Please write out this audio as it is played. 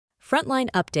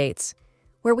Frontline Updates,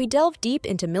 where we delve deep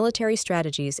into military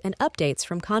strategies and updates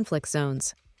from conflict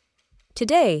zones.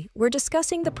 Today, we're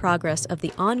discussing the progress of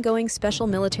the ongoing special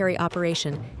military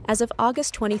operation as of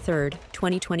August 23,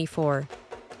 2024.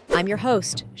 I'm your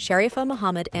host, Sharifa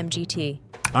Muhammad, MGT.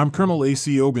 I'm Colonel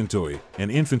AUC Oguntoye, an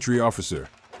infantry officer.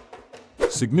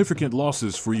 Significant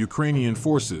losses for Ukrainian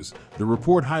forces. The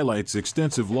report highlights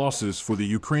extensive losses for the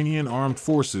Ukrainian armed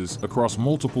forces across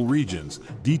multiple regions,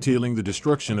 detailing the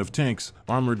destruction of tanks,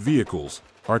 armored vehicles,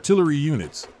 artillery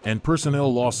units, and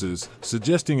personnel losses,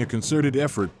 suggesting a concerted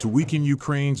effort to weaken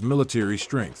Ukraine's military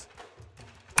strength.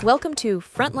 Welcome to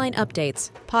Frontline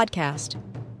Updates podcast.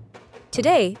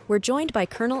 Today, we're joined by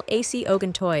Colonel AUC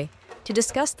Oguntoye to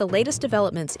discuss the latest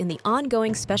developments in the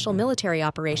ongoing special military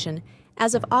operation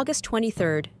as of August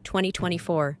 23,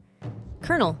 2024.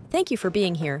 Colonel, thank you for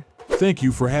being here. Thank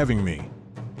you for having me.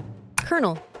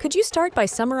 Colonel, could you start by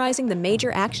summarizing the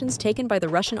major actions taken by the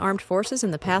Russian armed forces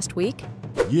in the past week?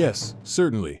 Yes,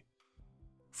 certainly.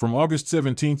 From August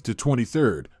 17th to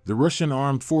 23rd, the Russian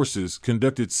armed forces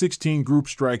conducted 16 group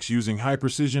strikes using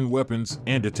high-precision weapons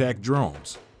and attack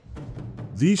drones.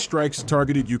 These strikes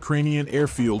targeted Ukrainian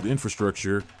airfield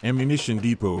infrastructure, ammunition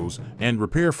depots, and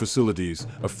repair facilities,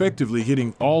 effectively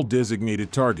hitting all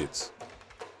designated targets.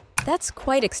 That's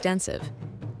quite extensive.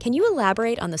 Can you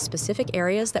elaborate on the specific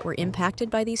areas that were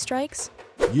impacted by these strikes?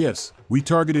 Yes, we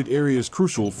targeted areas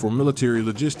crucial for military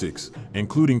logistics,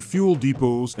 including fuel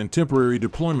depots and temporary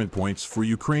deployment points for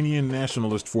Ukrainian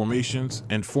nationalist formations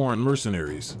and foreign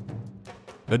mercenaries.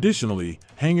 Additionally,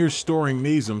 hangars storing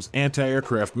NASAMS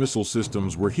anti-aircraft missile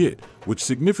systems were hit, which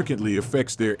significantly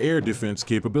affects their air defense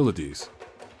capabilities.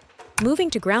 Moving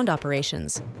to ground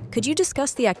operations, could you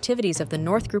discuss the activities of the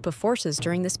North Group of forces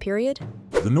during this period?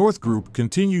 The North Group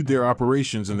continued their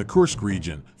operations in the Kursk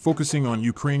region, focusing on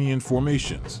Ukrainian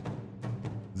formations.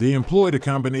 They employed a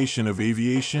combination of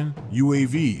aviation,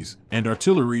 UAVs, and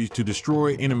artillery to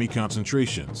destroy enemy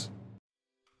concentrations.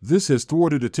 This has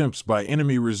thwarted attempts by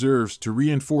enemy reserves to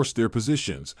reinforce their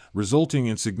positions, resulting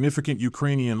in significant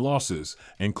Ukrainian losses,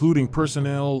 including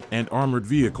personnel and armored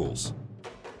vehicles.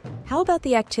 How about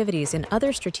the activities in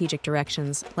other strategic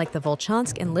directions, like the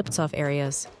Volchansk and Liptsov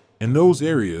areas? In those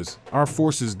areas, our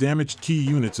forces damaged key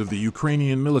units of the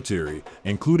Ukrainian military,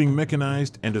 including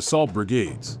mechanized and assault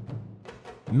brigades.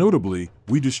 Notably,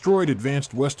 we destroyed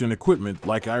advanced Western equipment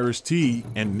like IRIS-T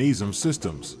and NASAMS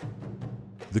systems.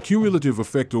 The cumulative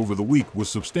effect over the week was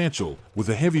substantial, with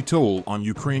a heavy toll on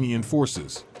Ukrainian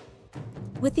forces.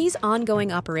 With these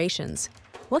ongoing operations,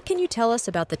 what can you tell us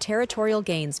about the territorial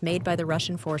gains made by the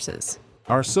Russian forces?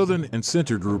 Our southern and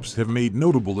center groups have made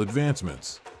notable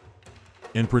advancements.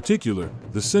 In particular,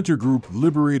 the center group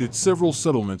liberated several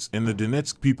settlements in the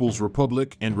Donetsk People's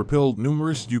Republic and repelled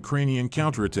numerous Ukrainian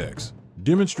counterattacks,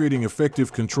 demonstrating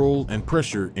effective control and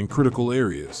pressure in critical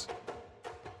areas.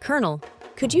 Colonel,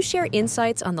 could you share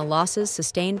insights on the losses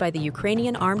sustained by the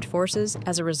Ukrainian armed forces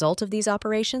as a result of these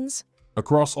operations?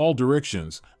 Across all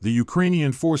directions, the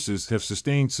Ukrainian forces have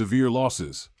sustained severe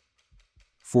losses.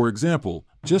 For example,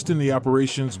 just in the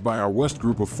operations by our West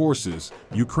Group of forces,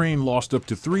 Ukraine lost up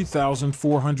to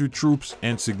 3,400 troops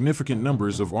and significant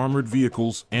numbers of armored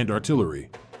vehicles and artillery.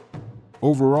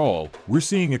 Overall, we're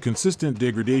seeing a consistent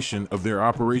degradation of their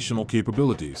operational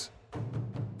capabilities.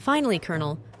 Finally,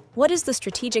 Colonel, what is the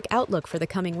strategic outlook for the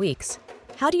coming weeks?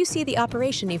 How do you see the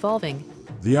operation evolving?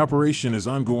 The operation is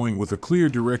ongoing with a clear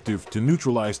directive to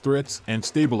neutralize threats and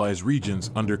stabilize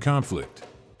regions under conflict.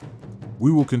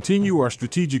 We will continue our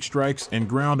strategic strikes and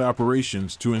ground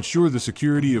operations to ensure the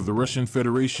security of the Russian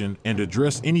Federation and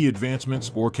address any advancements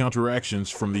or counteractions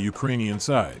from the Ukrainian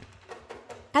side.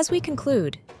 As we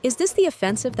conclude, is this the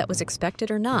offensive that was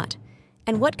expected or not?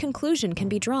 And what conclusion can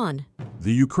be drawn?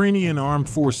 The Ukrainian armed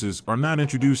forces are not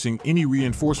introducing any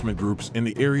reinforcement groups in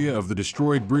the area of the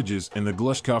destroyed bridges in the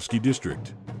Glushkovsky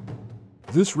district.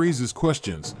 This raises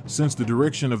questions, since the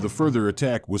direction of the further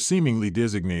attack was seemingly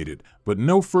designated, but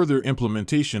no further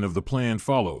implementation of the plan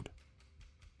followed.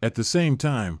 At the same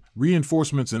time,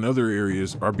 reinforcements in other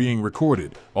areas are being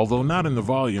recorded, although not in the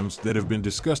volumes that have been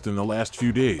discussed in the last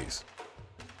few days.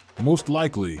 Most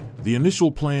likely, the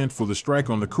initial plan for the strike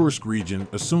on the Kursk region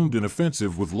assumed an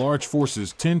offensive with large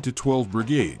forces 10 to 12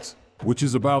 brigades, which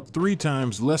is about 3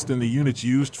 times less than the units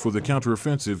used for the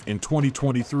counteroffensive in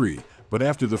 2023, but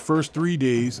after the first 3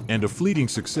 days and a fleeting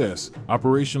success,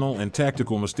 operational and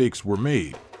tactical mistakes were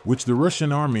made, which the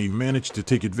Russian army managed to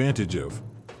take advantage of.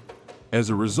 As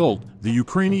a result, the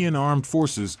Ukrainian armed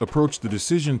forces approached the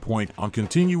decision point on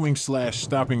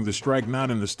continuing/stopping the strike not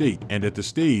in the state and at the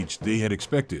stage they had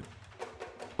expected.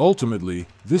 Ultimately,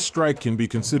 this strike can be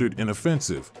considered an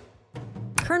offensive.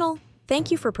 Colonel, Thank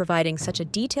you for providing such a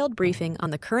detailed briefing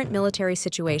on the current military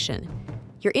situation.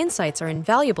 Your insights are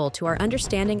invaluable to our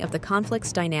understanding of the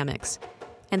conflict's dynamics.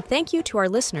 And thank you to our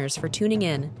listeners for tuning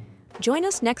in. Join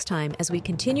us next time as we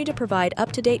continue to provide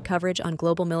up-to-date coverage on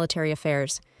global military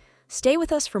affairs. Stay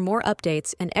with us for more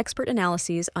updates and expert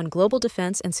analyses on global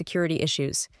defense and security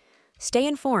issues. Stay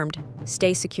informed,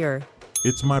 stay secure.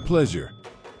 It's my pleasure.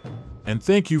 And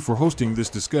thank you for hosting this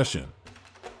discussion.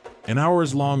 An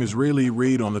hours-long Israeli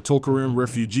raid on the Tulkarim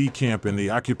refugee camp in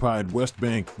the occupied West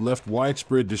Bank left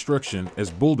widespread destruction as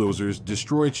bulldozers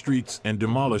destroyed streets and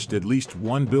demolished at least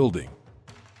one building.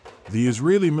 The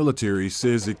Israeli military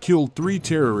says it killed 3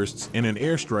 terrorists in an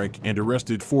airstrike and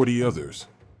arrested 40 others.